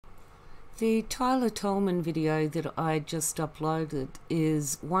The Tyler Tolman video that I just uploaded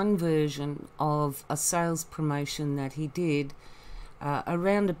is one version of a sales promotion that he did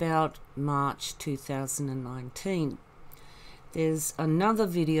around about March 2019. There's another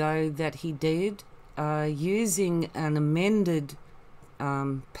video that he did using an amended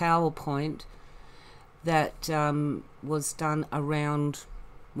PowerPoint that was done around,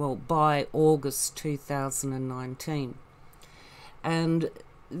 well, by August 2019. And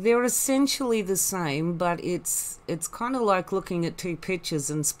they're essentially the same, but it's kind of like looking at two pictures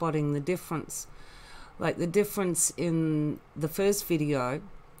and spotting the difference. Like, the difference in the first video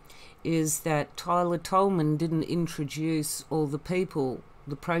is that Tyler Tolman didn't introduce all the people,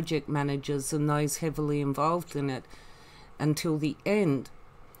 the project managers and those heavily involved in it, until the end.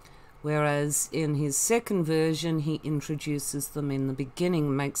 Whereas in his second version, he introduces them in the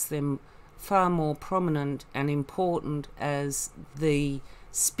beginning, makes them far more prominent and important as the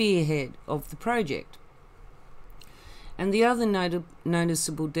spearhead of the project. And the other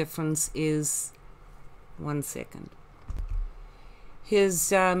noticeable difference is, one second,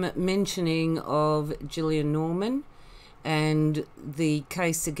 his mentioning of Gillian Norman and the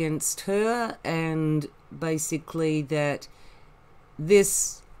case against her, and basically that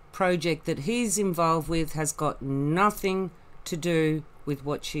this project that he's involved with has got nothing to do with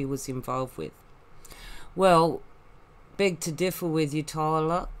what she was involved with. Well, beg to differ with you,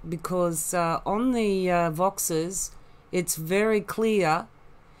 Tyler, because on the Voxes, it's very clear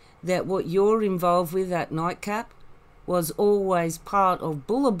that what you're involved with at Nightcap was always part of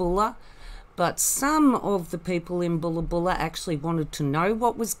Bulla Bulla, but some of the people in Bulla Bulla actually wanted to know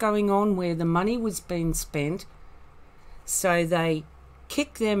what was going on, where the money was being spent, so they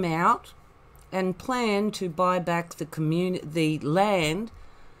kicked them out and planned to buy back the land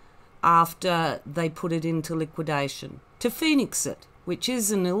after they put it into liquidation, to Phoenix it, which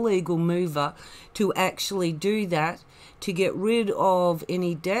is an illegal mover to actually do that, to get rid of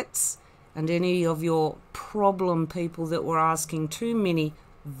any debts and any of your problem people that were asking too many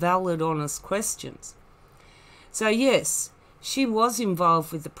valid, honest questions. So yes, she was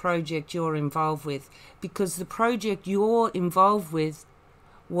involved with the project you're involved with, because the project you're involved with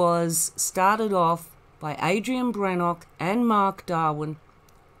was started off by Adrian Brannock and Mark Darwin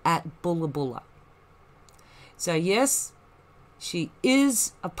at Bulla Bulla. So yes, she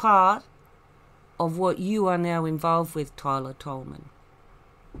is a part of what you are now involved with, Tyler Tolman.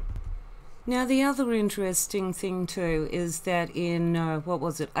 Now, the other interesting thing too is that in,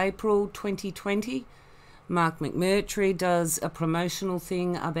 April 2020, Mark McMurtry does a promotional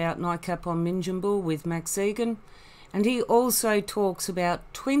thing about Nightcap on Minjungbul with Max Egan, and he also talks about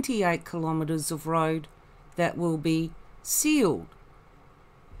 28 kilometres of road that will be sealed.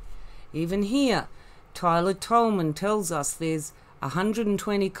 Even here, Tyler Tolman tells us there's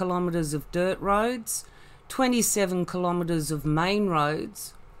 120 kilometres of dirt roads, 27 kilometres of main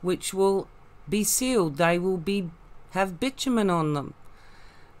roads, which will be sealed. They will have bitumen on them.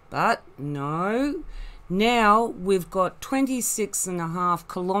 But no, now we've got 26.5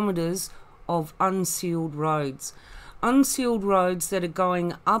 kilometres of unsealed roads. Unsealed roads that are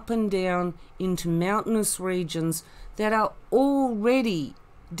going up and down into mountainous regions that are already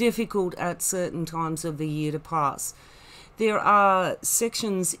difficult at certain times of the year to pass. There are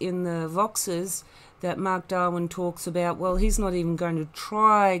sections in the Voxes that Mark Darwin talks about, well, he's not even going to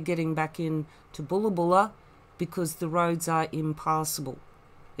try getting back in to Bulla Bulla because the roads are impassable.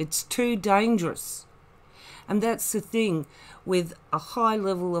 It's too dangerous. And that's the thing with a high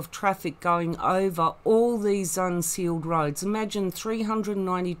level of traffic going over all these unsealed roads. Imagine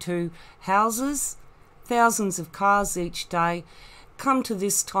 392 houses, thousands of cars each day. Come to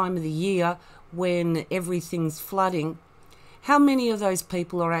this time of the year when everything's flooding, how many of those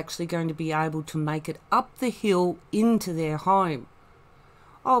people are actually going to be able to make it up the hill into their home?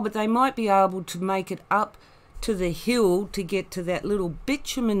 Oh, but they might be able to make it up to the hill to get to that little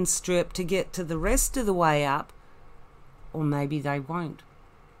bitumen strip to get to the rest of the way up, or maybe they won't.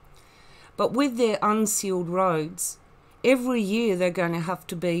 But with their unsealed roads, every year they're going to have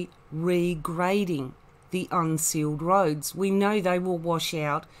to be regrading the unsealed roads. We know they will wash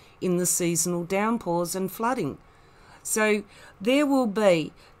out in the seasonal downpours and flooding. So there will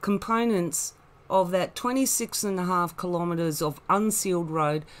be components of that 26.5 kilometres of unsealed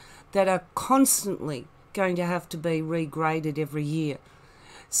road that are constantly going to have to be regraded every year.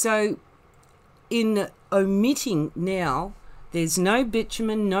 So in omitting now, there's no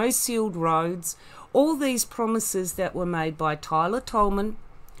bitumen, no sealed roads, all these promises that were made by Tyler Tolman,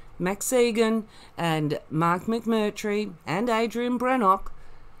 Max Egan and Mark McMurtry and Adrian Brannock,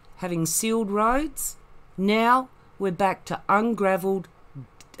 having sealed roads, now we're back to ungravelled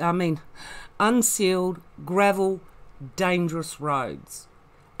unsealed, gravel, dangerous roads.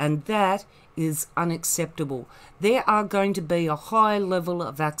 And that is unacceptable. There are going to be a high level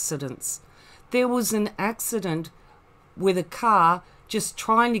of accidents. There was an accident with a car just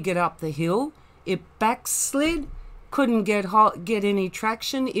trying to get up the hill. It backslid, couldn't get any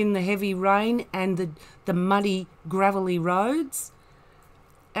traction in the heavy rain and the muddy, gravelly roads,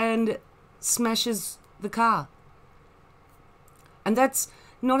 and smashes the car. And that's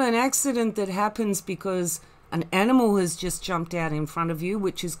not an accident that happens because an animal has just jumped out in front of you,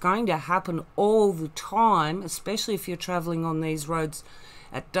 which is going to happen all the time, especially if you're travelling on these roads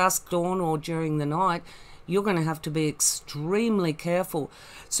at dusk, dawn, or during the night. You're going to have to be extremely careful.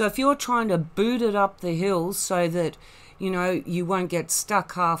 So if you're trying to boot it up the hill so that, you won't get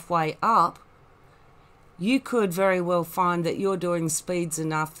stuck halfway up, you could very well find that you're doing speeds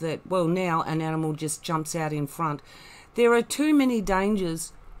enough that, well, now an animal just jumps out in front. There are too many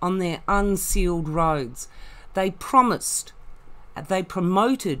dangers on their unsealed roads. They promoted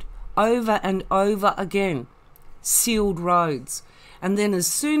over and over again sealed roads. And then as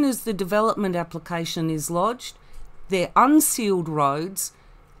soon as the development application is lodged, they're unsealed roads,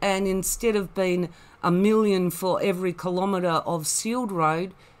 and instead of being $1 million for every kilometre of sealed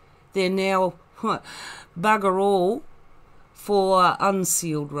road, they're now bugger all for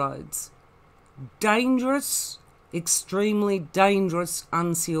unsealed roads. Dangerous, extremely dangerous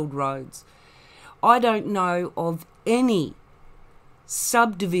unsealed roads. I don't know of any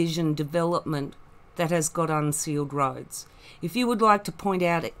subdivision development that has got unsealed roads. If you would like to point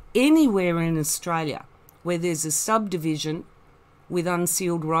out anywhere in Australia where there's a subdivision with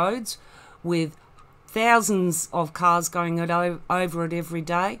unsealed roads, with thousands of cars going over it every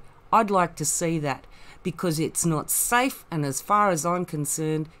day, I'd like to see that, because it's not safe, and as far as I'm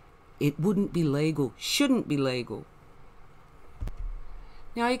concerned, it wouldn't be legal, shouldn't be legal.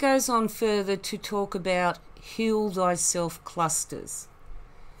 Now he goes on further to talk about heal thyself clusters.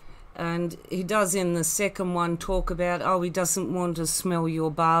 And he does in the second one talk about, he doesn't want to smell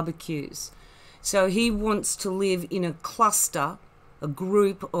your barbecues. So he wants to live in a cluster, a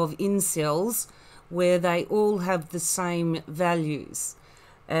group of incels, where they all have the same values.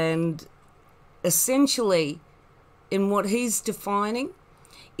 And essentially, in what he's defining,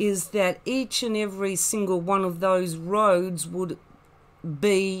 is that each and every single one of those roads would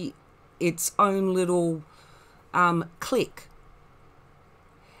be its own little clique.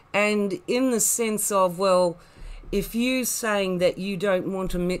 And in the sense of, well, if you're saying that you don't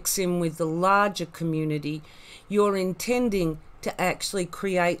want to mix in with the larger community, you're intending to actually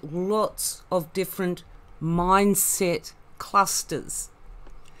create lots of different mindset clusters.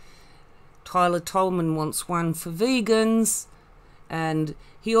 Tyler Tolman wants one for vegans, and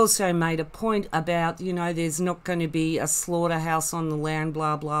he also made a point about, there's not going to be a slaughterhouse on the land,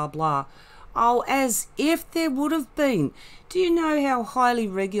 blah, blah, blah. Oh, as if there would have been. Do you know how highly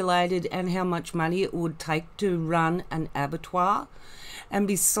regulated and how much money it would take to run an abattoir? And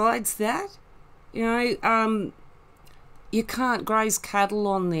besides that, you can't graze cattle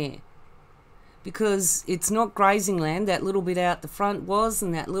on there because it's not grazing land. That little bit out the front was,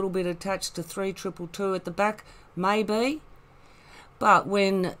 and that little bit attached to 3222 at the back, maybe. But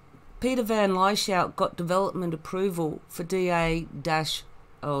when Peter Van Lieshout got development approval for DA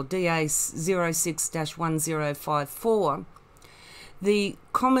 06-1054, the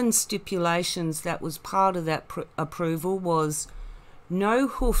common stipulations that was part of that approval was no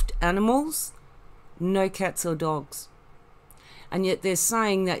hoofed animals, no cats or dogs. And yet they're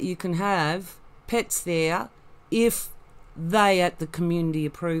saying that you can have pets there if they at the community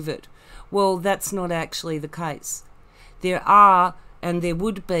approve it. Well, that's not actually the case. There are, and there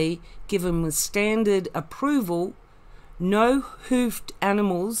would be, given with standard approval, no hoofed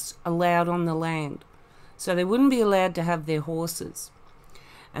animals allowed on the land. So they wouldn't be allowed to have their horses.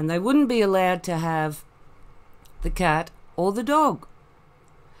 And they wouldn't be allowed to have the cat or the dog.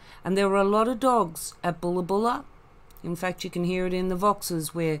 And there were a lot of dogs at Bulla Bulla. In fact, you can hear it in the Voxes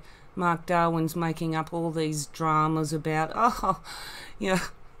where Mark Darwin's making up all these dramas about,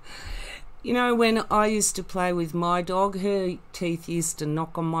 when I used to play with my dog, her teeth used to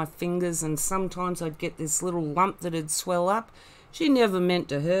knock on my fingers, and sometimes I'd get this little lump that'd swell up. She never meant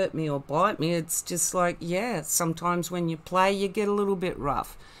to hurt me or bite me. It's just like, sometimes when you play, you get a little bit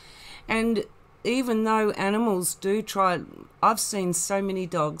rough. And even though animals do try, I've seen so many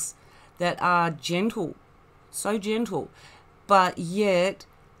dogs that are gentle, so gentle, but yet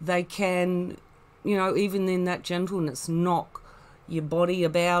they can, even in that gentleness, knock your body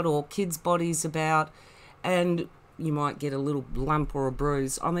about or kids' bodies about. And, you might get a little lump or a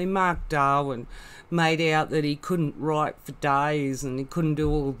bruise. I mean, Mark Darwin made out that he couldn't write for days and he couldn't do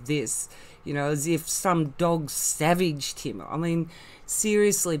all this, you know, as if some dog savaged him. I mean,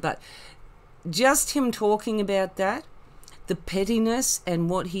 seriously, but just him talking about that, the pettiness and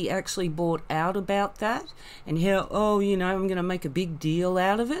what he actually brought out about that, and how, oh, you know, I'm going to make a big deal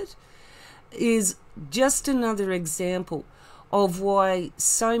out of it, is just another example of why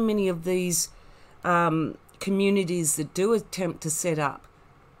so many of these communities that do attempt to set up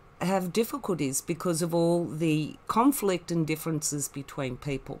have difficulties because of all the conflict and differences between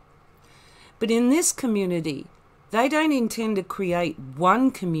people. But in this community, they don't intend to create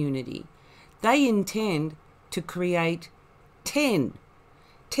one community. They intend to create 10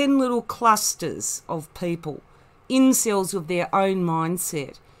 little clusters of people, incels of their own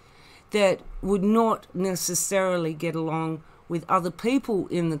mindset, that would not necessarily get along with other people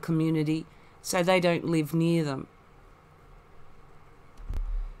in the community, so they don't live near them.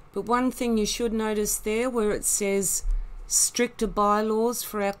 But one thing you should notice there, where it says stricter bylaws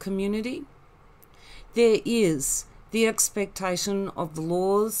for our community, there is the expectation of the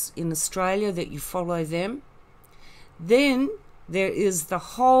laws in Australia that you follow them. Then there is the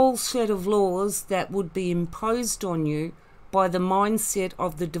whole set of laws that would be imposed on you by the mindset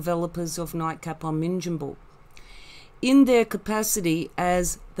of the developers of Nightcap on Minjungbul, in their capacity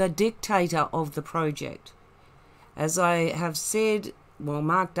as the dictator of the project. As I have said, well,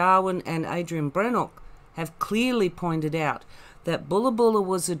 Mark Darwin and Adrian Brennock have clearly pointed out that Bulla Bulla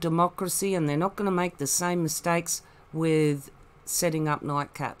was a democracy and they're not going to make the same mistakes with setting up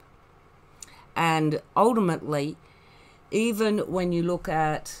Nightcap. And ultimately, even when you look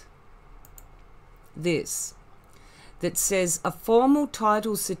at this, that says a formal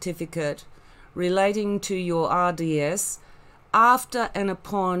title certificate relating to your RDS after and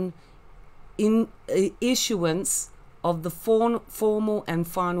upon issuance of the formal and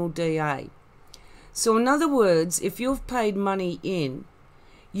final DA. So in other words, if you've paid money in,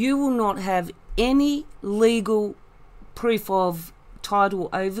 you will not have any legal proof of title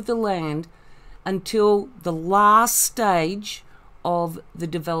over the land until the last stage of the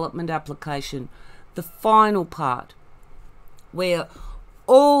development application, the final part, where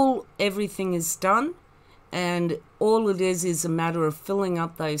everything is done and all it is a matter of filling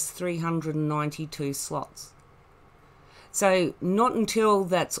up those 392 slots. So not until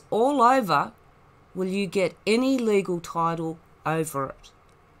that's all over will you get any legal title over it.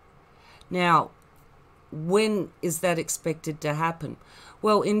 Now, when is that expected to happen?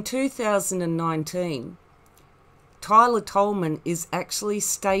 Well, in 2019, Tyler Tolman is actually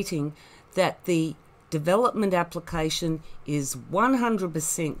stating that the development application is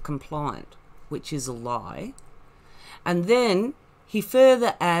 100% compliant, which is a lie. And then he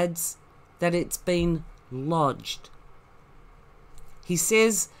further adds that it's been lodged. He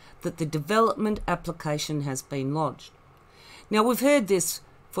says that the development application has been lodged. Now, we've heard this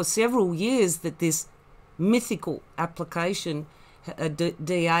for several years, that this mythical application,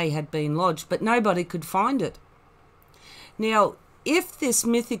 DA, had been lodged, but nobody could find it. Now, if this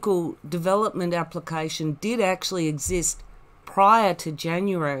mythical development application did actually exist prior to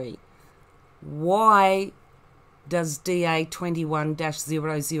January, why does DA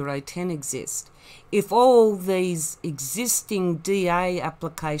 21-0010 exist? If all these existing DA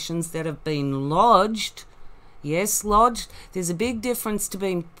applications that have been lodged, yes, lodged, there's a big difference to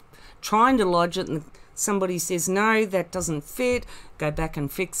being trying to lodge it and somebody says, no, that doesn't fit, go back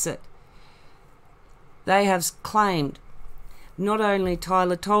and fix it. They have claimed, not only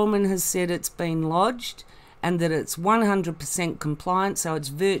Tyler Tolman has said it's been lodged and that it's 100% compliant, so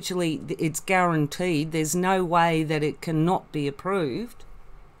it's guaranteed, there's no way that it cannot be approved.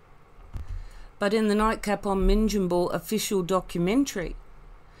 But in the Nightcap on Minjungbul official documentary,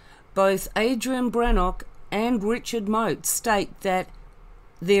 both Adrian Brennock and Richard Mote state that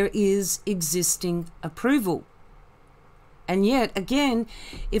there is existing approval. And yet, again,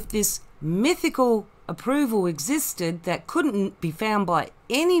 if this mythical approval existed that couldn't be found by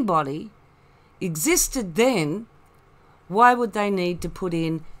anybody, existed then, why would they need to put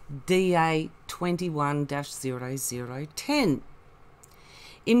in DA 21-0010?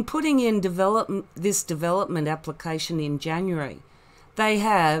 In putting in this development application in January, they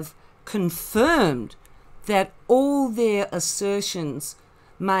have confirmed that all their assertions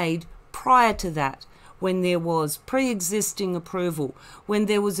made prior to that, when there was pre-existing approval, when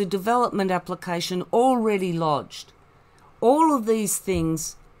there was a development application already lodged, all of these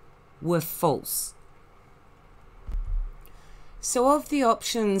things were false. So of the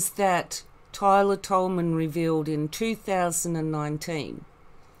options that Tyler Tolman revealed in 2019,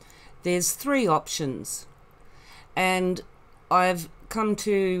 there's 3 options. And I've come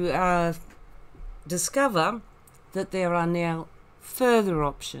to discover that there are now further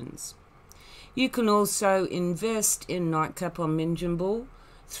options. You can also invest in Nightcap or Minjungbul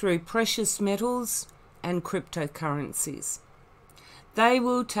through precious metals and cryptocurrencies. They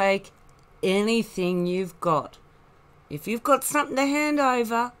will take anything you've got. If you've got something to hand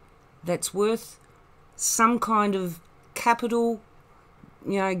over that's worth some kind of capital,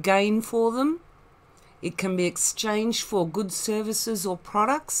 gain for them, it can be exchanged for goods, services or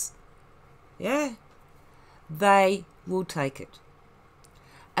products. Yeah, they will take it.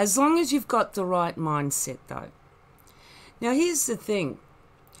 As long as you've got the right mindset though. Now here's the thing,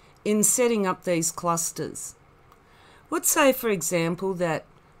 in setting up these clusters. Let's say for example that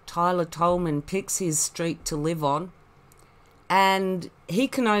Tyler Tolman picks his street to live on and he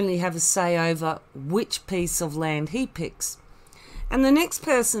can only have a say over which piece of land he picks. And the next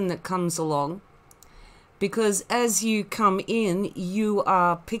person that comes along, because as you come in, you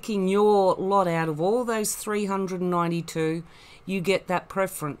are picking your lot out of all those 392, you get that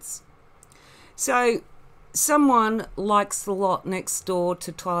preference. So someone likes the lot next door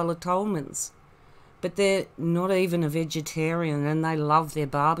to Tyler Tolman's, but they're not even a vegetarian and they love their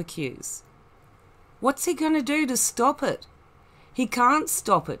barbecues. What's he going to do to stop it? He can't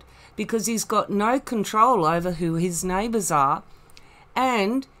stop it because he's got no control over who his neighbours are,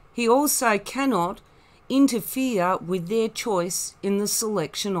 and he also cannot interfere with their choice in the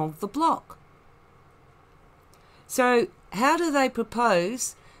selection of the block. So how do they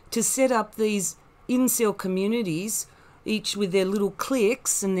propose to set up these incel communities, each with their little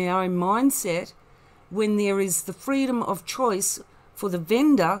cliques and their own mindset, when there is the freedom of choice for the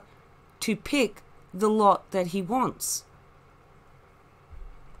vendor to pick the lot that he wants?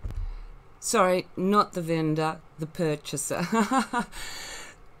 Sorry, not the vendor, the purchaser.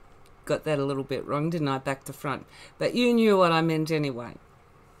 Got that a little bit wrong, didn't I, back to front? But you knew what I meant anyway.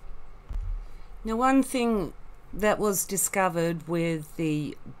 Now, one thing that was discovered with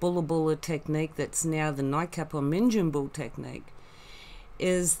the Bulla Bulla technique, that's now the Nightcap or Minjungbul technique,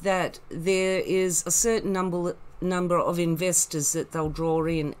 is that there is a certain number of investors that they'll draw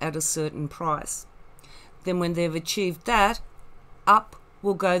in at a certain price. Then when they've achieved that, up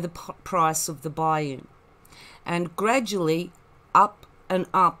will go the price of the buy-in. And gradually up and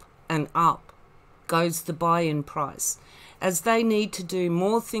up and up goes the buy-in price. As they need to do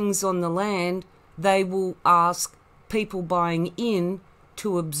more things on the land, they will ask people buying in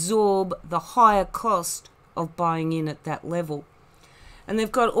to absorb the higher cost of buying in at that level. And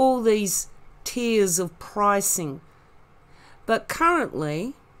they've got all these tiers of pricing. But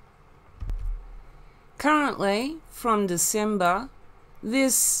currently from December,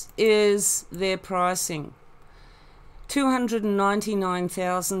 this is their pricing.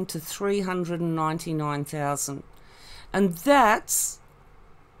 299,000 to 399,000. And that's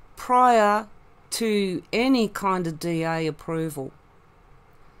prior to any kind of DA approval.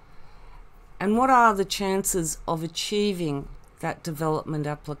 And what are the chances of achieving that development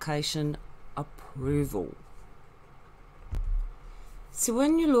application approval? So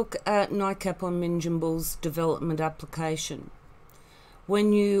when you look at Nightcap or Minjungbul's development application,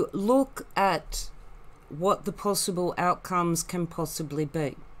 when you look at what the possible outcomes can possibly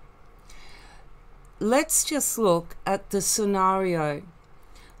be, let's just look at the scenario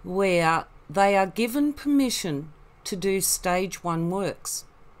where they are given permission to do stage 1 works.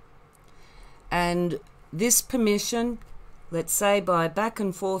 And this permission, let's say by back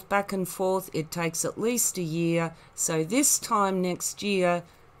and forth, it takes at least a year. So this time next year,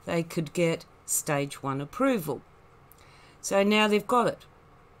 they could get stage 1 approval. So now they've got it.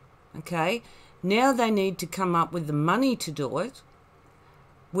 Okay, now they need to come up with the money to do it,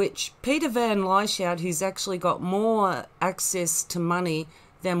 which Peter Van Leishout, who's actually got more access to money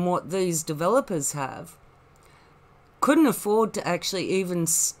than what these developers have, couldn't afford to actually even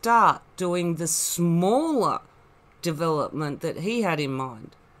start doing the smaller development that he had in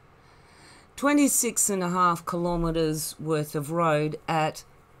mind. 26.5 kilometres worth of road at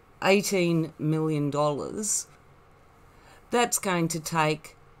 $18 million. That's going to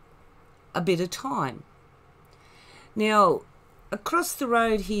take a bit of time. Now, across the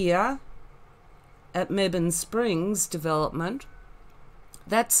road here at Mebane Springs development,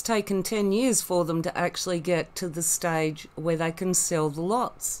 that's taken 10 years for them to actually get to the stage where they can sell the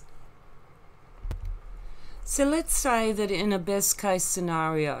lots. So let's say that in a best case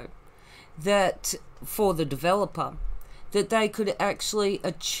scenario, that for the developer, that they could actually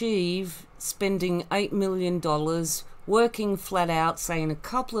achieve spending $8 million, working flat out, say in a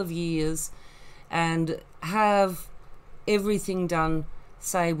couple of years, and have everything done,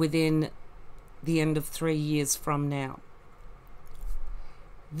 say within the end of 3 years from now.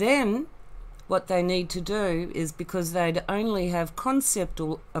 Then what they need to do is, because they'd only have concept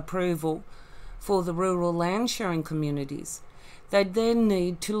approval for the rural land sharing communities, they'd then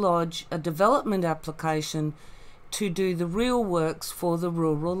need to lodge a development application to do the real works for the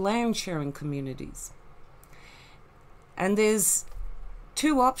rural land sharing communities. And there's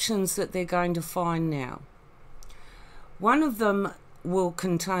two options that they're going to find now. One of them will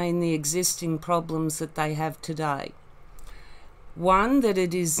contain the existing problems that they have today. One, that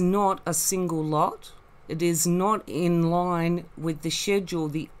it is not a single lot. It is not in line with the schedule,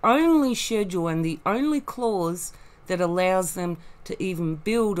 the only schedule and the only clause that allows them to even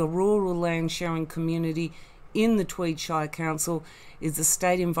build a rural land sharing community in the Tweed Shire Council is the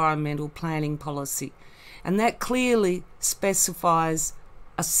State Environmental Planning Policy. And that clearly specifies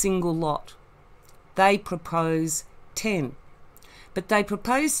a single lot. They propose 10. But they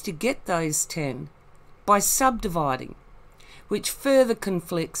propose to get those 10 by subdividing, which further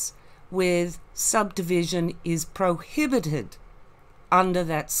conflicts with subdivision is prohibited under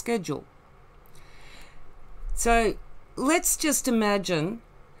that schedule. So let's just imagine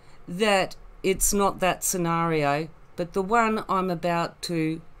that it's not that scenario, but the one I'm about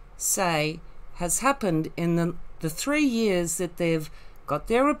to say has happened in the 3 years that they've got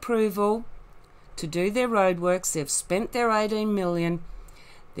their approval to do their roadworks. They've spent their 18 million.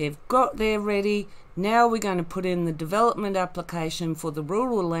 They've got there ready. Now we're going to put in the development application for the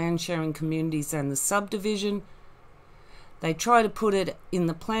rural land sharing communities and the subdivision. They try to put it in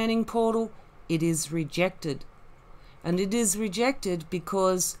the planning portal. It is rejected. And it is rejected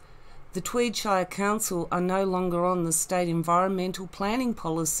because the Tweed Shire Council are no longer on the State Environmental Planning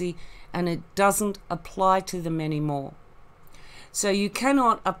Policy, and it doesn't apply to them anymore. So you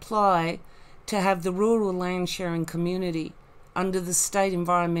cannot apply to have the rural land sharing community under the State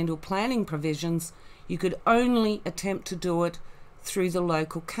Environmental Planning provisions. You could only attempt to do it through the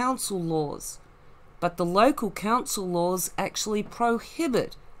local council laws. But the local council laws actually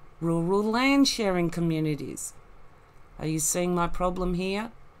prohibit rural land sharing communities. Are you seeing my problem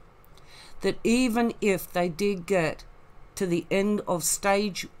here? That even if they did get to the end of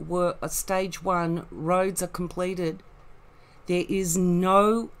stage 1, roads are completed, there is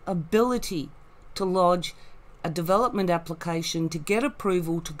no ability to lodge a development application to get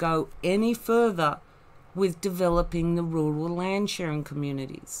approval to go any further with developing the rural land sharing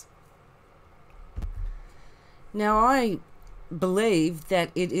communities. Now, I believe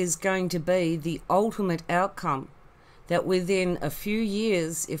that it is going to be the ultimate outcome that within a few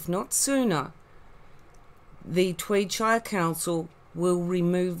years, if not sooner, the Tweed Shire Council will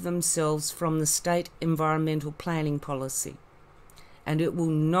remove themselves from the State Environmental Planning Policy, and it will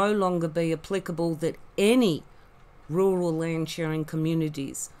no longer be applicable that any rural land sharing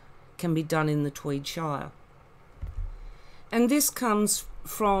communities can be done in the Tweed Shire. And this comes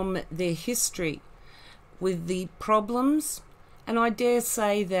from their history with the problems, and I dare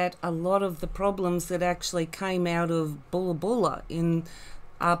say that a lot of the problems that actually came out of Bulla Bulla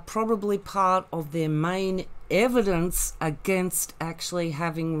are probably part of their main evidence against actually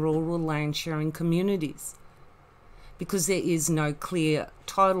having rural land sharing communities, because there is no clear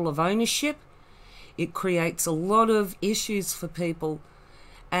title of ownership. It creates a lot of issues for people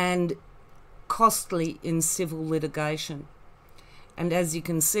and costly in civil litigation. And as you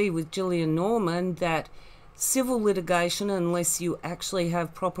can see with Gillian Norman, that civil litigation, unless you actually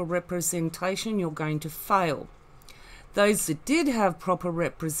have proper representation, you're going to fail. Those that did have proper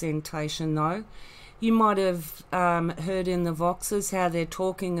representation, though, you might have heard in the Voxes how they're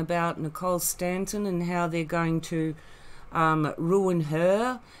talking about Nicole Stanton and how they're going to ruin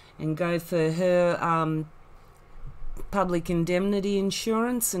her and go for her public indemnity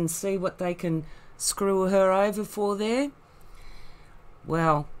insurance and see what they can screw her over for there.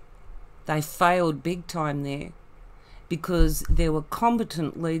 Well, they failed big time there because there were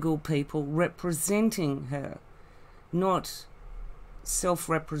competent legal people representing her, not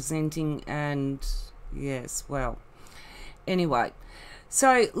self-representing. And yes, well, anyway,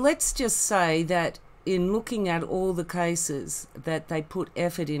 so let's just say that in looking at all the cases that they put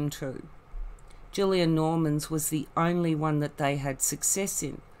effort into, Gillian Norman's was the only one that they had success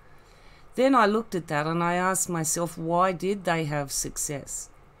in. Then I looked at that and I asked myself, why did they have success?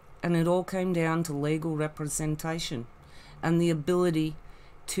 And it all came down to legal representation and the ability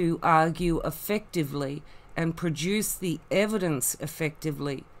to argue effectively and produce the evidence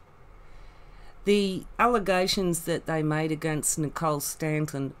effectively. The allegations that they made against Nicole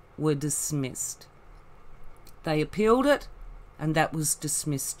Stanton were dismissed. They appealed it, and that was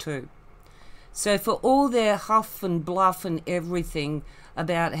dismissed too. So for all their huff and bluff and everything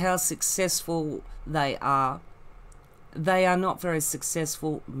about how successful they are not very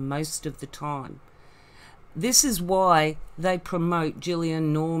successful most of the time. This is why they promote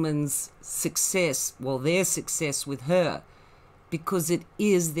Gillian Norman's success, well, their success with her, because it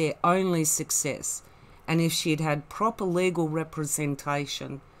is their only success. And if she'd had proper legal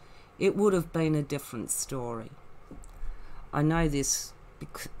representation, it would have been a different story. I know this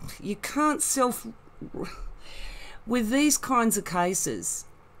because you can't with these kinds of cases,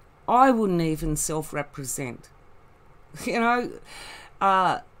 I wouldn't even self-represent. You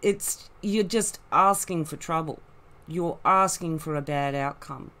know, you're just asking for trouble. You're asking for a bad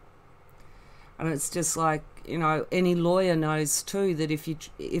outcome. And it's just like, you know, any lawyer knows too that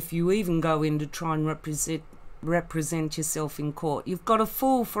if you even go in to try and represent yourself in court, you've got to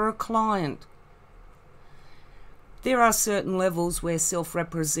fall for a client. There are certain levels where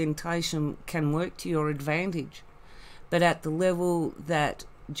self-representation can work to your advantage, but at the level that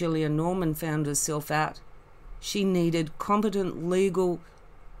Gillian Norman found herself at, she needed competent legal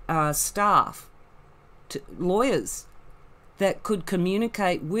staff, lawyers, that could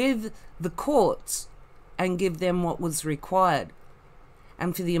communicate with the courts and give them what was required.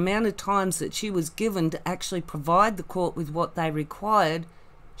 And for the amount of times that she was given to actually provide the court with what they required,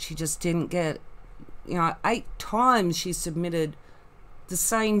 she just didn't get, 8 times she submitted the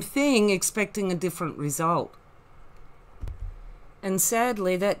same thing expecting a different result. And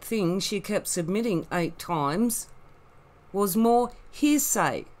sadly, that thing she kept submitting 8 times was more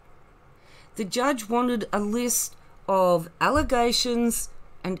hearsay. The judge wanted a list of allegations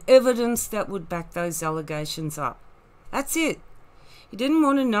and evidence that would back those allegations up. That's it. He didn't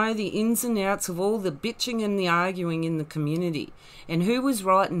want to know the ins and outs of all the bitching and the arguing in the community and who was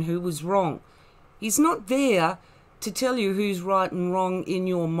right and who was wrong. He's not there to tell you who's right and wrong in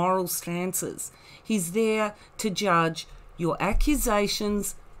your moral stances. He's there to judge your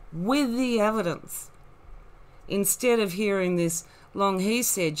accusations with the evidence. Instead of hearing this long he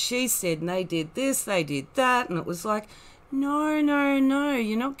said, she said, and they did this, they did that, and it was like, no,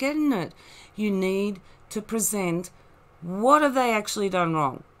 you're not getting it. You need to present what have they actually done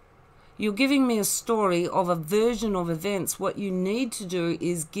wrong. You're giving me a story of a version of events. What you need to do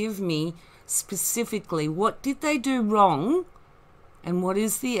is give me specifically what did they do wrong and what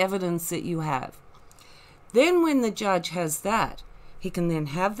is the evidence that you have. Then when the judge has that, he can then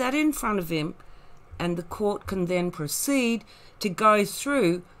have that in front of him and the court can then proceed to go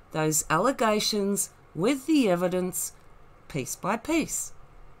through those allegations with the evidence piece by piece.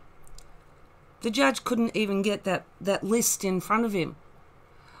 The judge couldn't even get that list in front of him.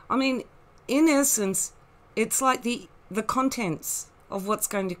 I mean, in essence, it's like the contents of what's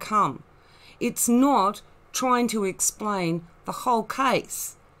going to come. It's not trying to explain the whole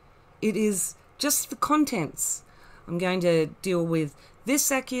case. It is just the contents. I'm going to deal with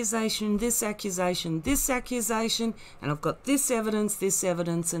this accusation, this accusation, this accusation, and I've got this evidence,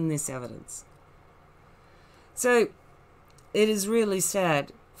 and this evidence. So it is really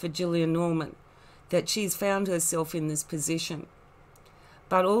sad for Gillian Norman that she's found herself in this position.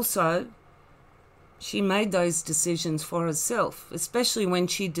 But also, she made those decisions for herself, especially when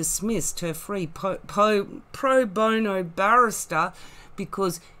she dismissed her free pro bono barrister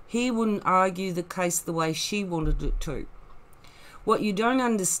because he wouldn't argue the case the way she wanted it to. What you don't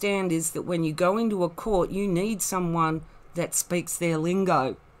understand is that when you go into a court, you need someone that speaks their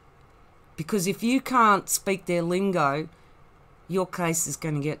lingo. Because if you can't speak their lingo, your case is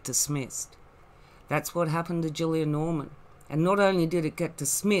going to get dismissed. That's what happened to Gillian Norman. And not only did it get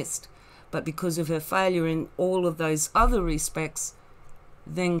dismissed, but because of her failure in all of those other respects,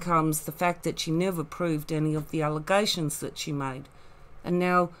 then comes the fact that she never proved any of the allegations that she made. And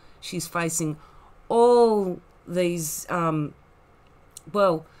now she's facing all these, all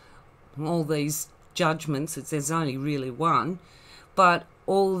these judgments, there's only really one, but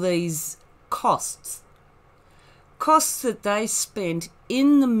all these costs that they spent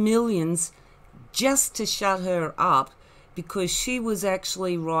in the millions just to shut her up because she was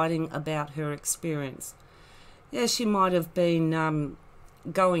actually writing about her experience. Yeah, she might have been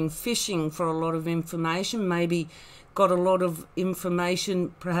going fishing for a lot of information, maybe got a lot of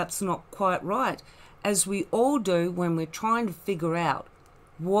information perhaps not quite right, as we all do when we're trying to figure out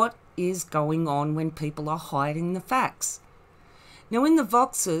what is going on when people are hiding the facts. Now in the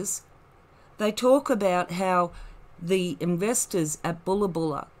Voxes, they talk about how the investors at Bulla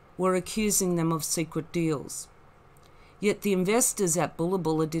Bulla were accusing them of secret deals. Yet the investors at Bulla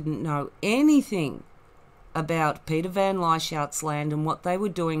Bulla didn't know anything about Peter Van Lyshout's land and what they were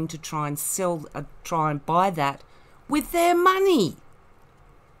doing to try and buy that with their money.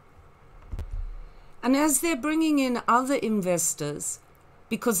 And as they're bringing in other investors,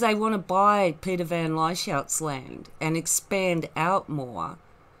 because they want to buy Peter van Lieshout's land and expand out more,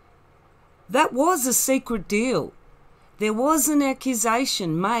 that was a secret deal. There was an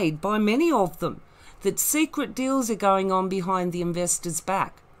accusation made by many of them that secret deals are going on behind the investors'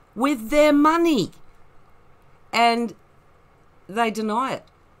 back with their money. And they deny it.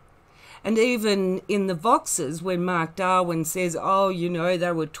 And even in the Voxes, when Mark Darwin says, oh, you know,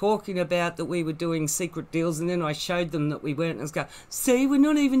 they were talking about that we were doing secret deals, and then I showed them that we weren't, and I was going, see, we're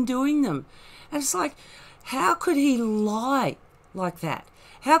not even doing them. And it's like, how could he lie like that?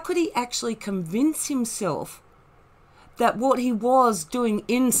 How could he actually convince himself that what he was doing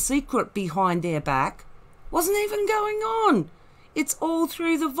in secret behind their back wasn't even going on? It's all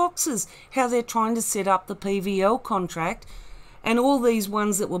through the Voxes, how they're trying to set up the PVL contract. And all these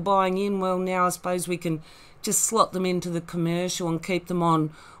ones that were buying in, well, now I suppose we can just slot them into the commercial and keep them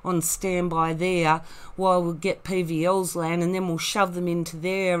on standby there while we get PVL's land, and then we'll shove them into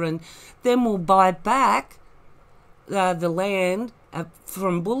there, and then we'll buy back the land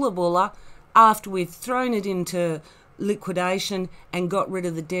from Bulla Bulla after we've thrown it into liquidation and got rid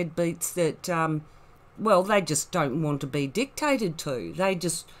of the deadbeats that, well, they just don't want to be dictated to. They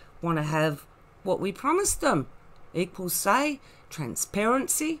just want to have what we promised them. Equal say,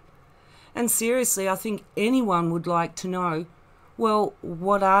 transparency. And seriously, I think anyone would like to know, well,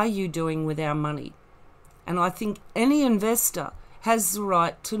 what are you doing with our money? And I think any investor has the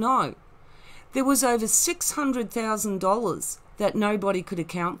right to know. There was over $600,000 that nobody could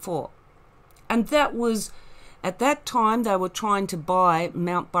account for. And that was, at that time, they were trying to buy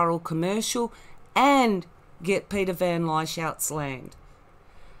Mount Burrell Commercial and get Peter van Lieshout's land.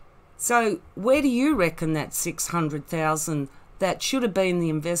 So where do you reckon that $600,000 that should have been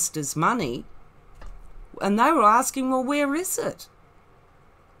the investors' money? And they were asking, well, where is it?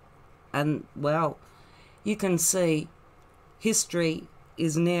 And, well, you can see history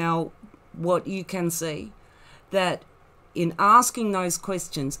is now what you can see, that in asking those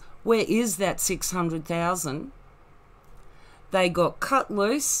questions, where is that $600,000? They got cut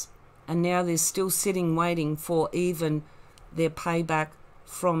loose, and now they're still sitting waiting for even their payback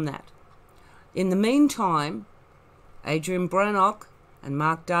from that. In the meantime, Adrian Brannock and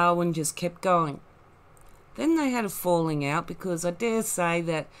Mark Darwin just kept going. Then they had a falling out, because I dare say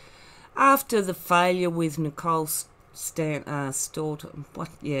that after the failure with Nicole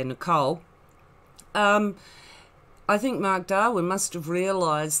Nicole, I think Mark Darwin must have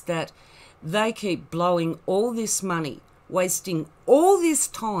realised that they keep blowing all this money, wasting all this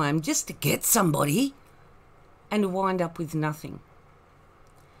time just to get somebody, and to wind up with nothing.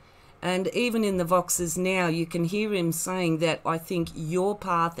 And even in the Voxes now, you can hear him saying that I think your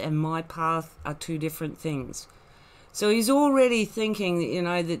path and my path are two different things. So he's already thinking, you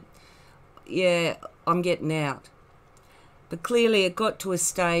know, that, yeah, I'm getting out. But clearly it got to a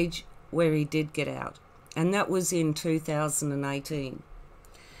stage where he did get out. And that was in 2018.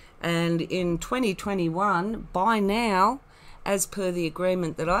 And in 2021, by now, as per the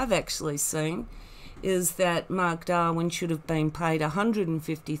agreement that I've actually seen, is that Mark Darwin should have been paid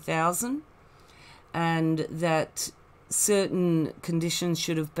 $150,000, and that certain conditions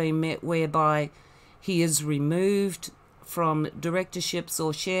should have been met whereby he is removed from directorships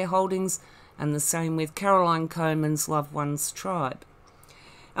or shareholdings, and the same with Caroline Coleman's Loved Ones Tribe.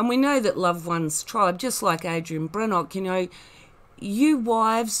 And we know that Loved Ones Tribe, just like Adrian Brannock, you know, you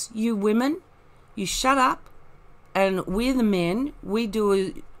wives, you women, you shut up, and we're the men, we do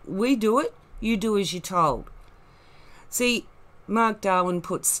it, you do as you're told. See, Mark Darwin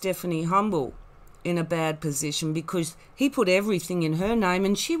put Stephanie Humble in a bad position because he put everything in her name,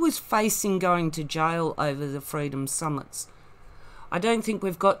 and she was facing going to jail over the Freedom Summits. I don't think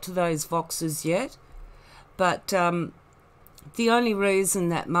we've got to those Voxes yet, but the only reason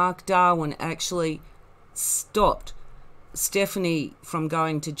that Mark Darwin actually stopped Stephanie from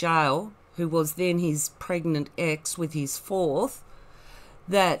going to jail, who was then his pregnant ex with his fourth,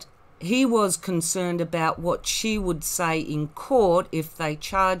 that he was concerned about what she would say in court if they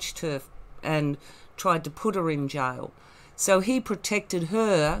charged her and tried to put her in jail. So he protected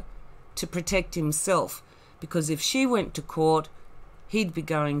her to protect himself, because if she went to court, he'd be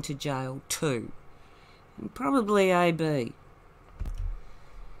going to jail too. And probably AB.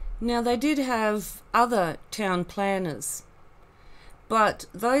 Now, they did have other town planners, but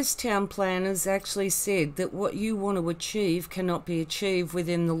those town planners actually said that what you want to achieve cannot be achieved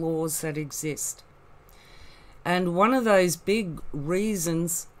within the laws that exist. And one of those big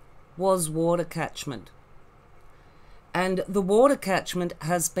reasons was water catchment. And the water catchment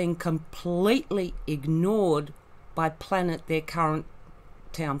has been completely ignored by Planet, their current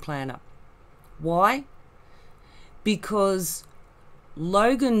town planner. Why? Because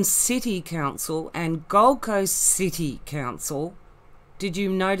Logan City Council and Gold Coast City Council, did you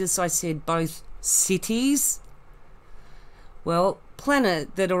notice I said both cities? Well,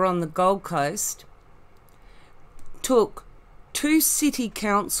 Planet, that are on the Gold Coast, took 2 city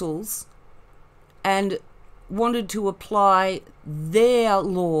councils and wanted to apply their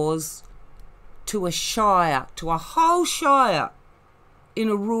laws to a shire, to a whole shire in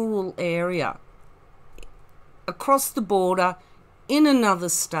a rural area, across the border in another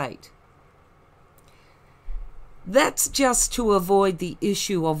state. That's just to avoid the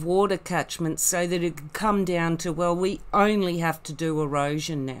issue of water catchment, so that it could come down to, well, we only have to do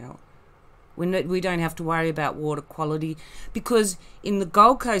erosion now. We don't have to worry about water quality, because in the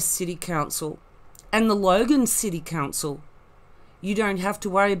Gold Coast City Council and the Logan City Council, you don't have to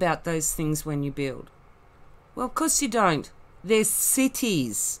worry about those things when you build. Well, of course you don't. They're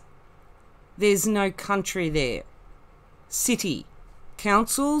cities. There's no country there. City.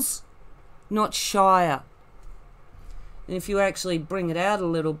 Councils, not shire. And if you actually bring it out a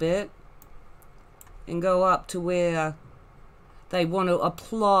little bit and go up to where they want to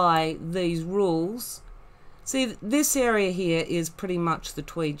apply these rules, see, this area here is pretty much the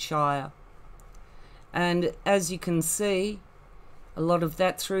Tweed Shire. And as you can see, a lot of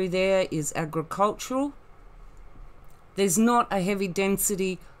that through there is agricultural. There's not a heavy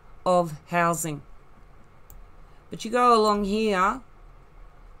density of housing. But you go along here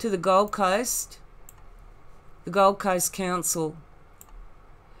to the Gold Coast Council.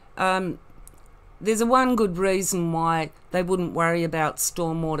 There's one good reason why they wouldn't worry about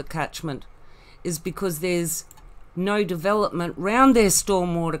stormwater catchment, is because there's no development round their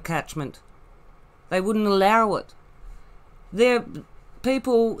stormwater catchment. They wouldn't allow it. Their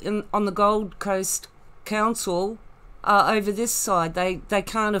people on the Gold Coast Council are over this side. They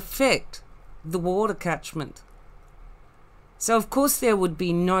can't affect the water catchment. So of course there would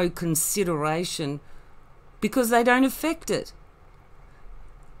be no consideration, because they don't affect it.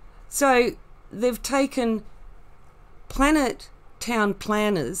 So they've taken, Planet town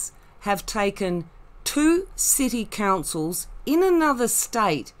planners have taken 2 city councils in another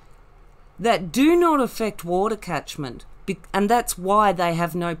state that do not affect water catchment, and that's why they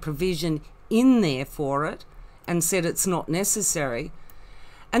have no provision in there for it, and said it's not necessary,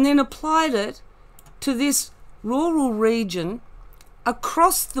 and then applied it to this rural region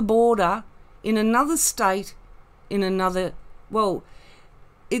across the border in another state, in another, well,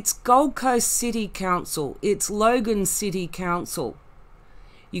 it's Gold Coast City Council, it's Logan City Council.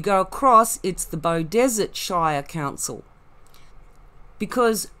 You go across, it's the Beaudesert Shire Council.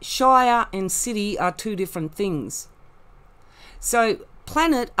 Because shire and city are 2 different things. So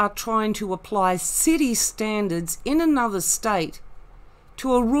Planet are trying to apply city standards in another state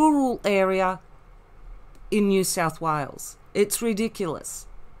to a rural area in New South Wales. It's ridiculous.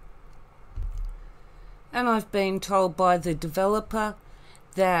 And I've been told by the developer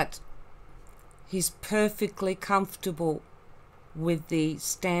that he's perfectly comfortable with the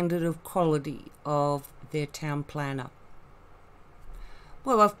standard of quality of their town planner.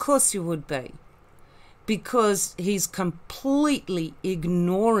 Well, of course you would be, because he's completely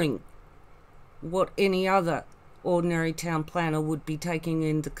ignoring what any other ordinary town planner would be taking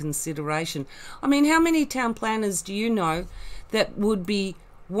into consideration. I mean, how many town planners do you know that would be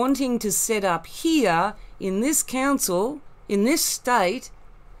wanting to set up here in this council, in this state,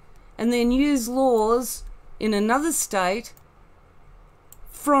 and then use laws in another state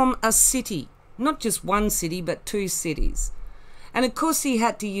from a city? Not just one city, but 2 cities. And of course he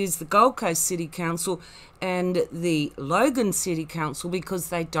had to use the Gold Coast City Council and the Logan City Council because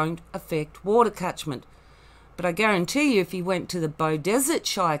they don't affect water catchment. But I guarantee you, if he went to the Beaudesert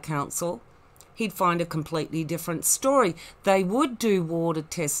Shire Council, he'd find a completely different story. They would do water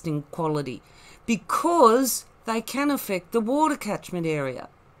testing quality because they can affect the water catchment area.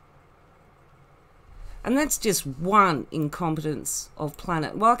 And that's just one incompetence of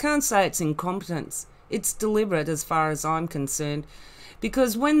Planet. Well, I can't say it's incompetence. It's deliberate as far as I'm concerned,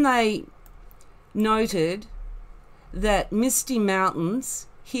 because when they noted that Misty Mountains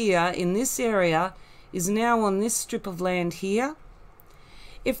here in this area is now on this strip of land here,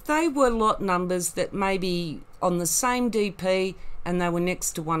 if they were lot numbers that may be on the same DP and they were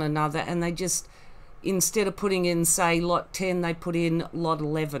next to one another, and they just, instead of putting in, say, lot 10, they put in lot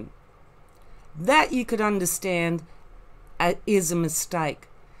 11, that you could understand is a mistake.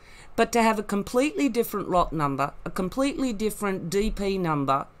 But to have a completely different lot number, a completely different DP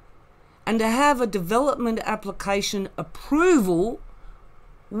number, and to have a development application approval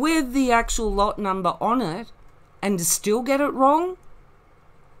with the actual lot number on it, and to still get it wrong,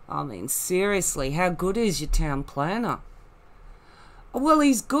 I mean, seriously, how good is your town planner? Well,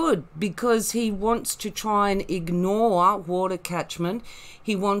 he's good because he wants to try and ignore water catchment.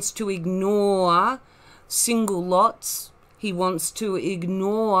 He wants to ignore single lots. He wants to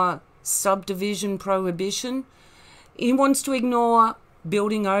ignore subdivision prohibition. He wants to ignore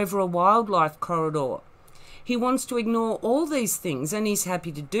building over a wildlife corridor. He wants to ignore all these things, and he's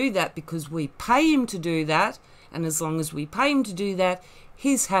happy to do that because we pay him to do that, and as long as we pay him to do that,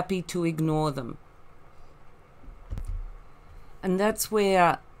 he's happy to ignore them. And that's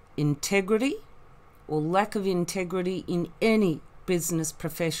where integrity or lack of integrity in any business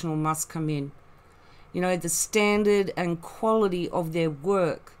professional must come in. You know, the standard and quality of their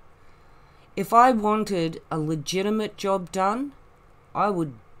work. If I wanted a legitimate job done, I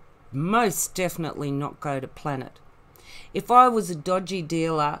would most definitely not go to Planet. If I was a dodgy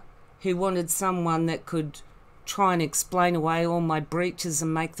dealer who wanted someone that could try and explain away all my breaches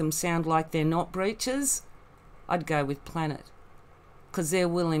and make them sound like they're not breaches, I'd go with Planet, because they're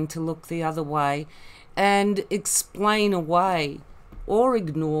willing to look the other way and explain away or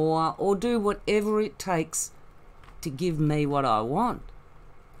ignore or do whatever it takes to give me what I want.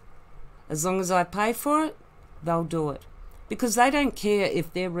 As long as I pay for it, they'll do it. Because they don't care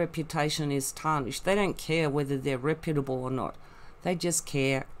if their reputation is tarnished. They don't care whether they're reputable or not. They just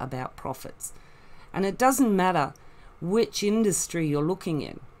care about profits. And it doesn't matter which industry you're looking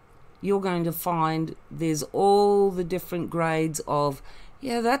in. You're going to find there's all the different grades of,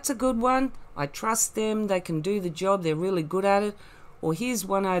 yeah, that's a good one. I trust them. They can do the job. They're really good at it. Or here's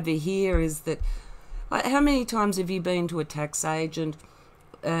one over here is that, like, how many times have you been to a tax agent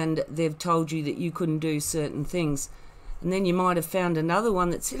and they've told you that you couldn't do certain things? And then you might have found another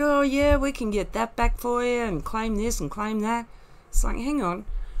one that said, oh, yeah, we can get that back for you and claim this and claim that. It's like, hang on.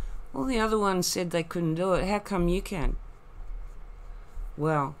 All the other ones said they couldn't do it. How come you can?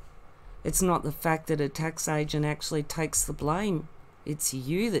 Well, it's not the fact that a tax agent actually takes the blame. It's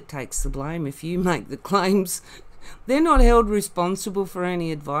you that takes the blame if you make the claims. They're not held responsible for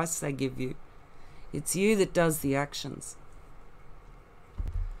any advice they give you. It's you that does the actions.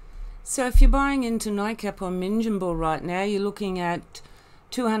 So if you're buying into Nightcap or Minjungbul right now, you're looking at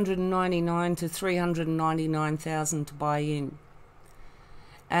 $299,000 to $399,000 to buy in.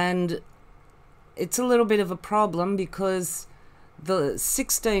 And it's a little bit of a problem because the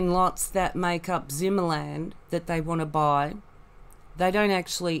 16 lots that make up Zimmerland that they want to buy, they don't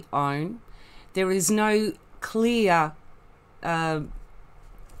actually own. There is no clear outcome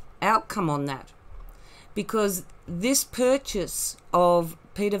on that, because this purchase of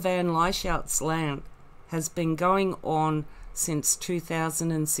Peter Van Lieshout's land has been going on since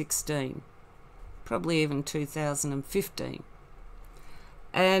 2016, probably even 2015.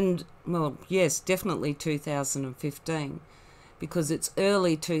 And, well, yes, definitely 2015, because it's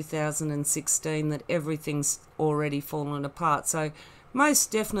early 2016 that everything's already fallen apart. So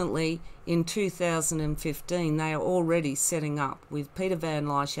most definitely in 2015 they are already setting up with Peter Van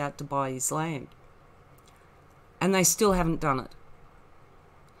Lieshout to buy his land. And they still haven't done it.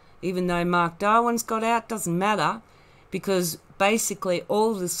 Even though Mark Darwin's got out, doesn't matter, because basically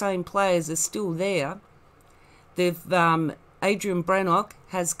all the same players are still there. They've Adrian Brannock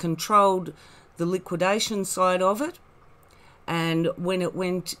has controlled the liquidation side of it, and when it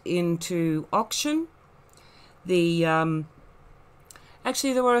went into auction, the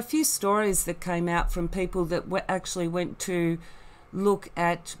actually there were a few stories that came out from people that actually went to look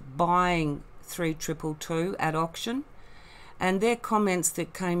at buying 3222 at auction, and their comments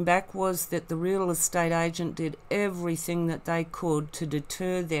that came back was that the real estate agent did everything that they could to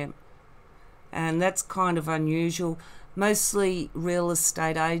deter them. And that's kind of unusual. Mostly real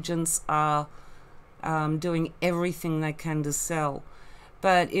estate agents are doing everything they can to sell.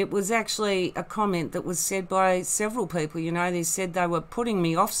 But it was actually a comment that was said by several people. You know, they said they were putting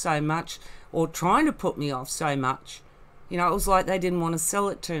me off so much, or trying to put me off so much. You know, it was like they didn't want to sell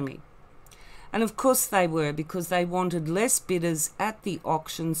it to me. And of course they were, because they wanted less bidders at the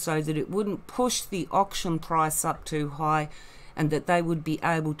auction so that it wouldn't push the auction price up too high, and that they would be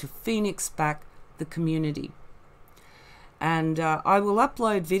able to phoenix back the community. And I will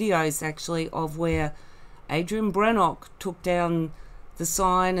upload videos actually of where Adrian Brannock took down the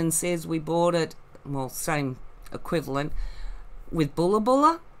sign and says we bought it, well, same equivalent, with Bulla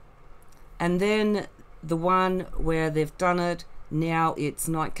Bulla. And then the one where they've done it, now it's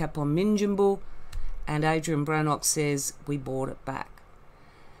Nightcap on Minjungbul, and Adrian Brannock says we bought it back.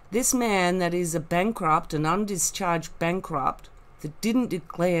 This man that is a bankrupt, an undischarged bankrupt, that didn't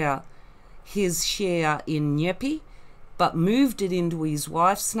declare his share in Nyepi, but moved it into his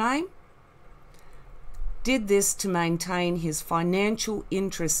wife's name, did this to maintain his financial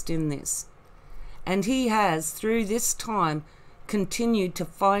interest in this. And he has, through this time, continued to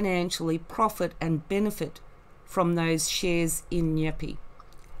financially profit and benefit from those shares in Nyepi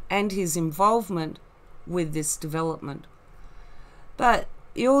and his involvement with this development. But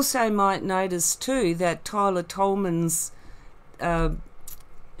you also might notice too that Tyler Tolman's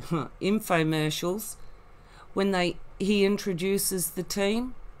infomercials, when he introduces the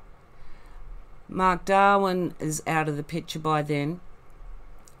team, Mark Darwin is out of the picture by then.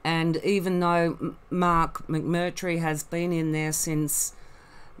 And even though Mark McMurtry has been in there since,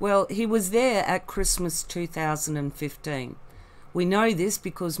 well, he was there at Christmas 2015. We know this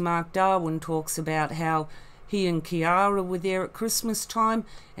because Mark Darwin talks about how he and Kiara were there at Christmas time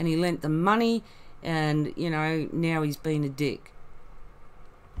and he lent them money and, you know, now he's been a dick.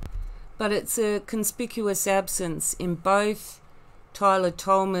 But it's a conspicuous absence in both Tyler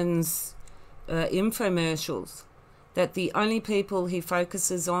Tolman's infomercials that the only people he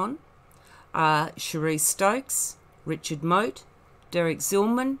focuses on are Cherise Stokes, Richard Mote, Derek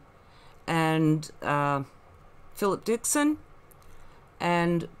Zillman, and Philip Dixon,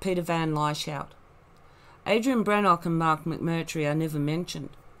 and Peter Van Lieshout. Adrian Brannock and Mark McMurtry are never mentioned.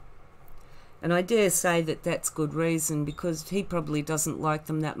 And I dare say that that's good reason, because he probably doesn't like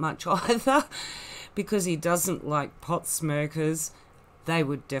them that much either. Because he doesn't like pot smokers, they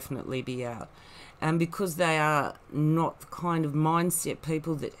would definitely be out. And because they are not the kind of mindset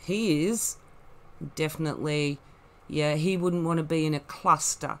people that he is, definitely, yeah, he wouldn't want to be in a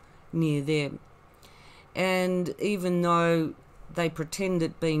cluster near them. And even though they pretend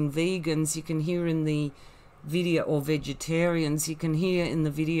at being vegans, you can hear in the video, or vegetarians, you can hear in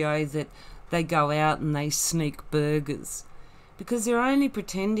the video that they go out and they sneak burgers. Because they're only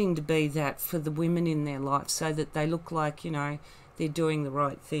pretending to be that for the women in their life, so that they look like, you know, they're doing the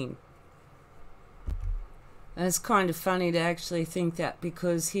right thing. And it's kind of funny to actually think that,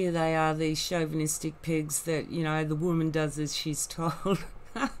 because here they are, these chauvinistic pigs that, you know, the woman does as she's told.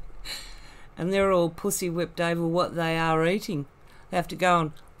 And they're all pussy whipped over what they are eating. They have to go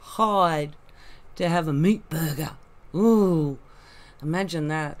and hide to have a meat burger. Ooh, imagine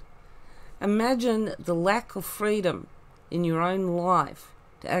that. Imagine the lack of freedom in your own life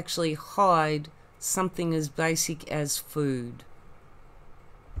to actually hide something as basic as food.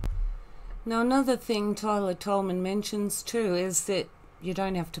 Now, another thing Tyler Tolman mentions too is that you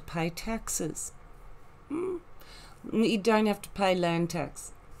don't have to pay taxes. You don't have to pay land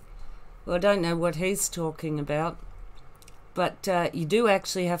tax. Well, I don't know what he's talking about, but you do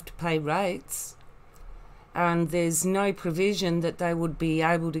actually have to pay rates, and there's no provision that they would be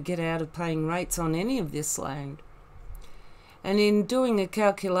able to get out of paying rates on any of this land. And in doing a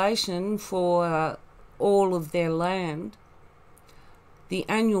calculation for all of their land, the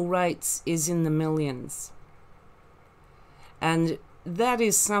annual rates is in the millions. And that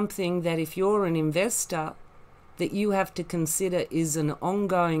is something that if you're an investor, that you have to consider is an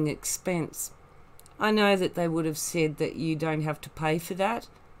ongoing expense. I know that they would have said that you don't have to pay for that,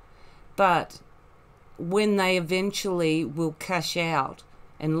 but when they eventually will cash out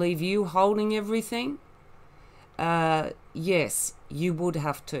and leave you holding everything, yes, you would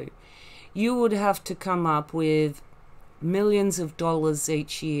have to. You would have to come up with millions of dollars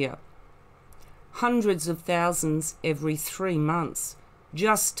each year, hundreds of thousands every 3 months,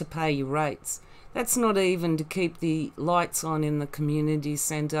 just to pay your rates. That's not even to keep the lights on in the community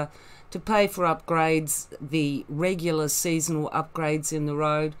centre, to pay for upgrades, the regular seasonal upgrades in the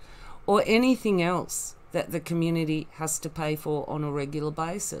road, or anything else that the community has to pay for on a regular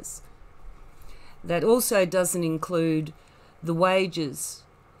basis. That also doesn't include the wages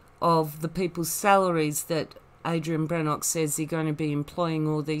of the people's salaries that Adrian Brannock says they're going to be employing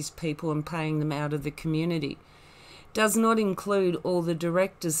all these people and paying them out of the community. Does not include all the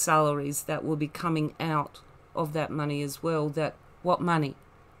directors' salaries that will be coming out of that money as well. That what money?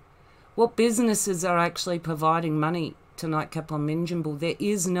 What businesses are actually providing money to Nightcap on Minjungbul? There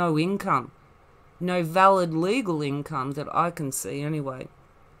is no income, no valid legal income that I can see anyway.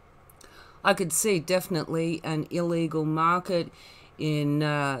 I could see definitely an illegal market in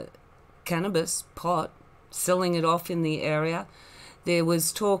cannabis, pot, selling it off in the area. There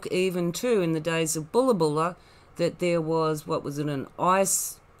was talk even too in the days of Bulla Bulla that there was, what was it, an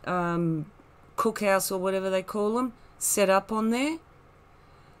ice cookhouse or whatever they call them, set up on there.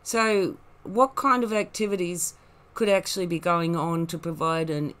 So what kind of activities could actually be going on to provide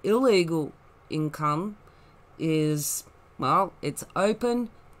an illegal income is, well, it's open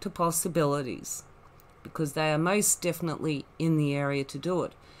to possibilities, because they are most definitely in the area to do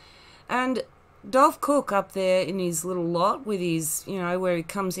it. And Dolph Cook up there in his little lot with his, where he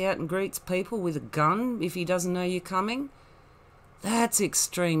comes out and greets people with a gun if he doesn't know you're coming, that's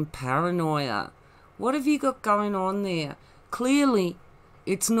extreme paranoia. What have you got going on there? Clearly,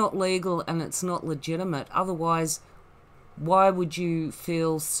 it's not legal and it's not legitimate. Otherwise, why would you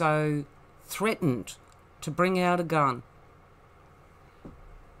feel so threatened to bring out a gun?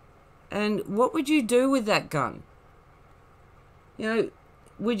 And what would you do with that gun?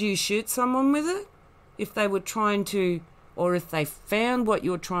 Would you shoot someone with it if they were trying to, or if they found what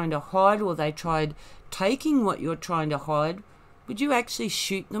you're trying to hide, or they tried taking what you're trying to hide? Would you actually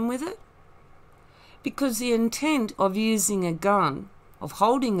shoot them with it? Because the intent of using a gun, of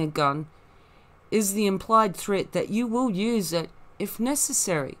holding a gun, is the implied threat that you will use it if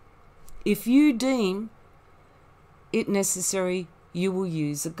necessary. If you deem it necessary, you will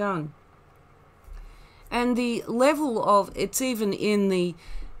use a gun. And the level of, it's even in the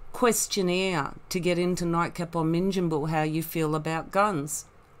questionnaire to get into Nightcap or Minjungbul how you feel about guns.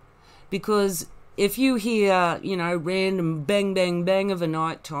 Because if you hear, random bang, bang, bang of a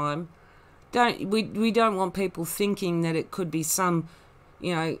night time, we don't want people thinking that it could be some,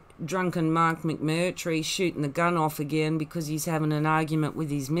 drunken Mark McMurtry shooting the gun off again because he's having an argument with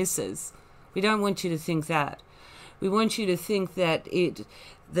his missus. We don't want you to think that. We want you to think that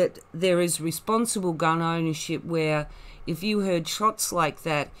there is responsible gun ownership, where if you heard shots like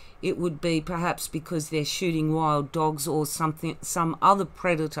that, it would be perhaps because they're shooting wild dogs or some other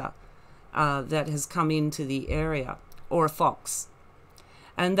predator that has come into the area, or a fox.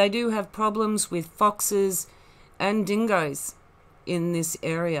 And they do have problems with foxes and dingoes in this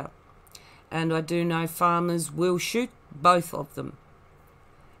area. And I do know farmers will shoot both of them.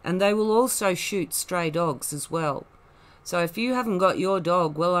 And they will also shoot stray dogs as well. So if you haven't got your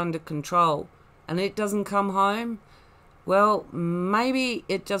dog well under control and it doesn't come home, well, maybe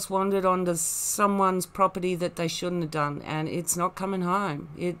it just wandered onto someone's property that they shouldn't have done, and it's not coming home.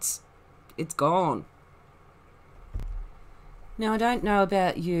 It's gone. Now, I don't know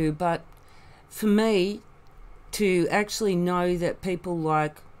about you, but for me, to actually know that people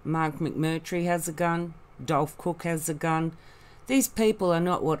like Mark McMurtry has a gun, Dolph Cook has a gun, these people are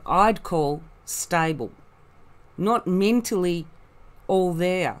not what I'd call stable. Not mentally all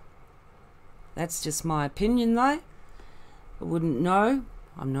there. That's just my opinion, though. I wouldn't know.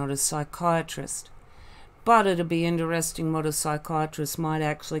 I'm not a psychiatrist. But it'd be interesting what a psychiatrist might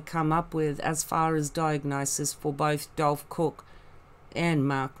actually come up with as far as diagnosis for both Dolph Cook and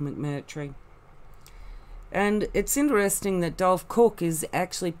Mark McMurtry. And it's interesting that Dolph Cook is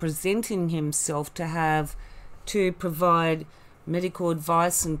actually presenting himself to provide medical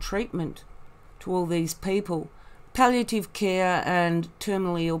advice and treatment to all these people. Palliative care and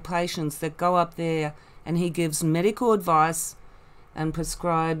terminally ill patients that go up there, and he gives medical advice and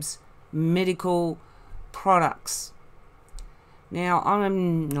prescribes medical products. Now,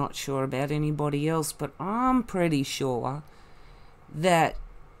 I'm not sure about anybody else, but I'm pretty sure that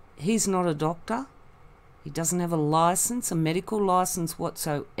he's not a doctor. He doesn't have a license, a medical license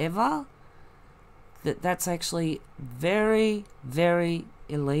whatsoever. That's actually very, very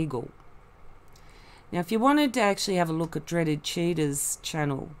illegal. Now, if you wanted to actually have a look at Dreaded Cheetah's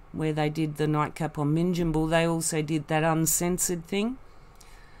channel, where they did the Nightcap on Minjungbul, they also did that uncensored thing.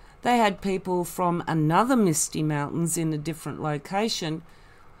 They had people from another Misty Mountains in a different location,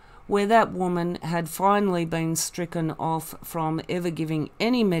 where that woman had finally been stricken off from ever giving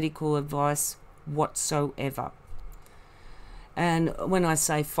any medical advice whatsoever. And when I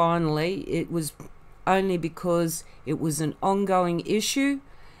say finally, it was only because it was an ongoing issue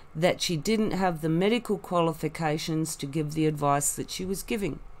that she didn't have the medical qualifications to give the advice that she was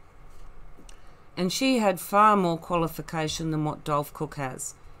giving. And she had far more qualification than what Dolph Cook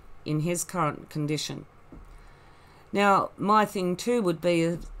has in his current condition. Now, my thing too would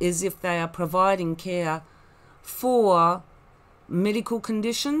be is if they are providing care for medical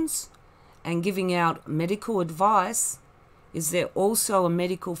conditions and giving out medical advice, is there also a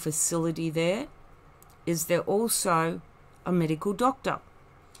medical facility there? Is there also a medical doctor?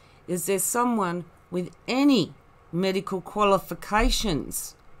 Is there someone with any medical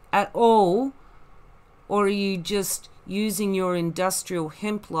qualifications at all? Or are you just using your industrial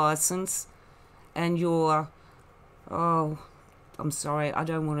hemp license and your... Oh, I'm sorry, I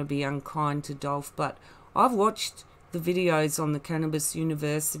don't want to be unkind to Dolph, but I've watched the videos on the Cannabis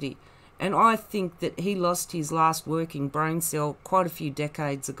University, and I think that he lost his last working brain cell quite a few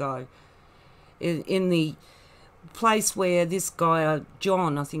decades ago. In the place where this guy,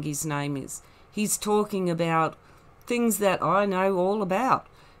 John, I think his name is, he's talking about things that I know all about,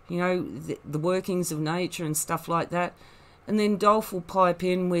 the workings of nature and stuff like that. And then Dolph will pipe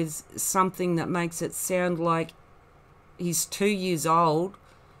in with something that makes it sound like he's 2 years old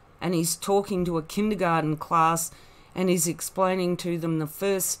and he's talking to a kindergarten class and he's explaining to them the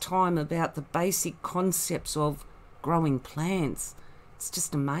first time about the basic concepts of growing plants. It's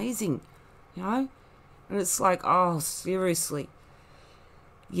just amazing, you know? And it's like, oh, seriously.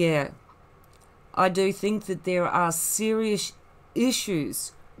 Yeah, I do think that there are serious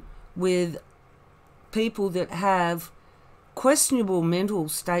issues with people that have questionable mental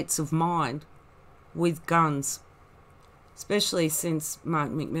states of mind with guns, especially since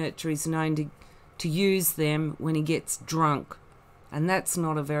Mark McMurtry is known to use them when he gets drunk, and that's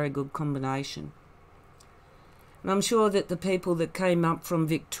not a very good combination. And I'm sure that the people that came up from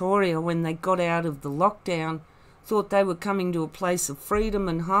Victoria when they got out of the lockdown thought they were coming to a place of freedom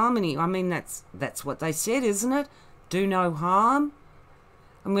and harmony. I mean, that's what they said, isn't it? Do no harm.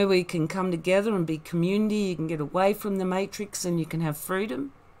 And where we can come together and be community, you can get away from the matrix and you can have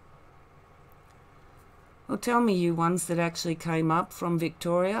freedom. Well, tell me, you ones that actually came up from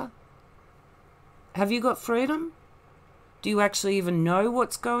Victoria, have you got freedom? Do you actually even know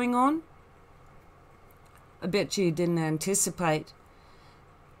what's going on? I bet you didn't anticipate.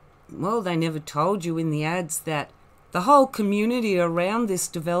 Well, they never told you in the ads that the whole community around this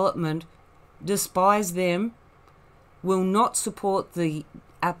development despise them, will not support the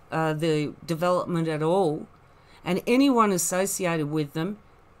development at all, and anyone associated with them,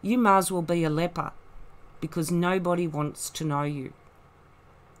 you might as well be a leper because nobody wants to know you.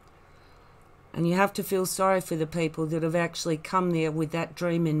 And you have to feel sorry for the people that have actually come there with that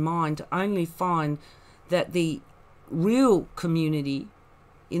dream in mind, to only find that the real community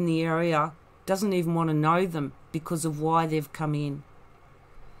in the area doesn't even want to know them because of why they've come in.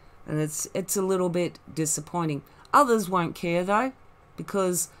 And it's a little bit disappointing. Others won't care though,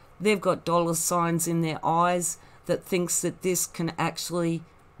 because they've got dollar signs in their eyes that thinks that this can actually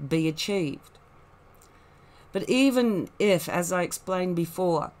be achieved. But even if, as I explained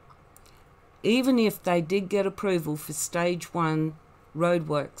before, even if they did get approval for stage 1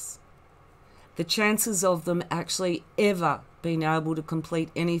 roadworks, the chances of them actually ever being able to complete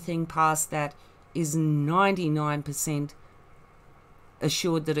anything past that is 99%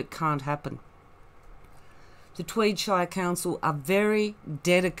 assured that it can't happen. The Tweed Shire Council are very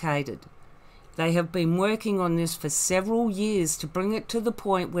dedicated. They have been working on this for several years to bring it to the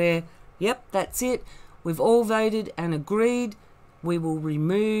point where, yep, that's it. We've all voted and agreed we will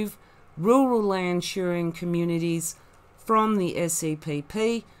remove rural land sharing communities from the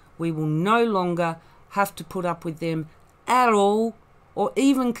SEPP. We will no longer have to put up with them at all, or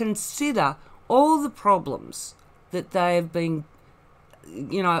even consider all the problems that they have been,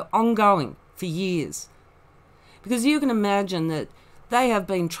 ongoing for years. Because you can imagine that they have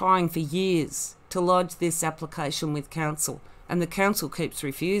been trying for years to lodge this application with council, and the council keeps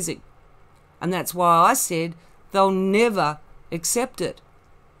refusing. And that's why I said they'll never accept it.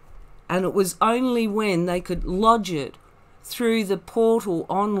 And it was only when they could lodge it through the portal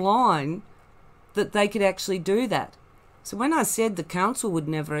online that they could actually do that. So when I said the council would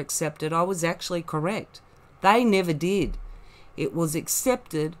never accept it, I was actually correct. They never did. It was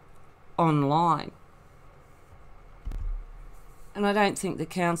accepted online. And I don't think the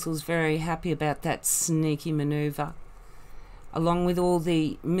council's very happy about that sneaky manoeuvre, along with all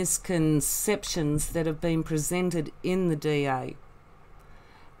the misconceptions that have been presented in the DA.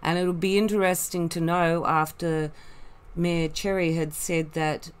 And it'll be interesting to know, after Mayor Cherry had said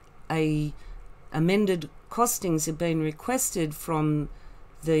that amended costings had been requested from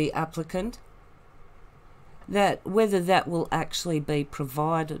the applicant, that whether that will actually be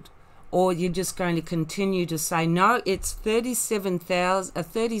provided, or you're just going to continue to say, no, it's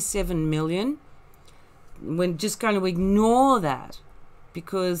 37 million. We're just going to ignore that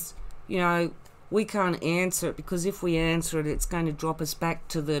because, we can't answer it, because if we answer it, it's going to drop us back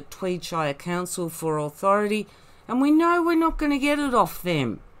to the Tweed Shire Council for authority, and we know we're not going to get it off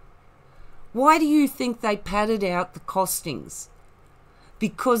them. Why do you think they padded out the costings?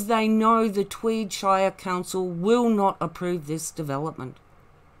 Because they know the Tweed Shire Council will not approve this development.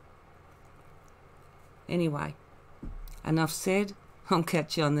 Anyway, enough said. I'll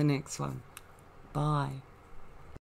catch you on the next one. Bye.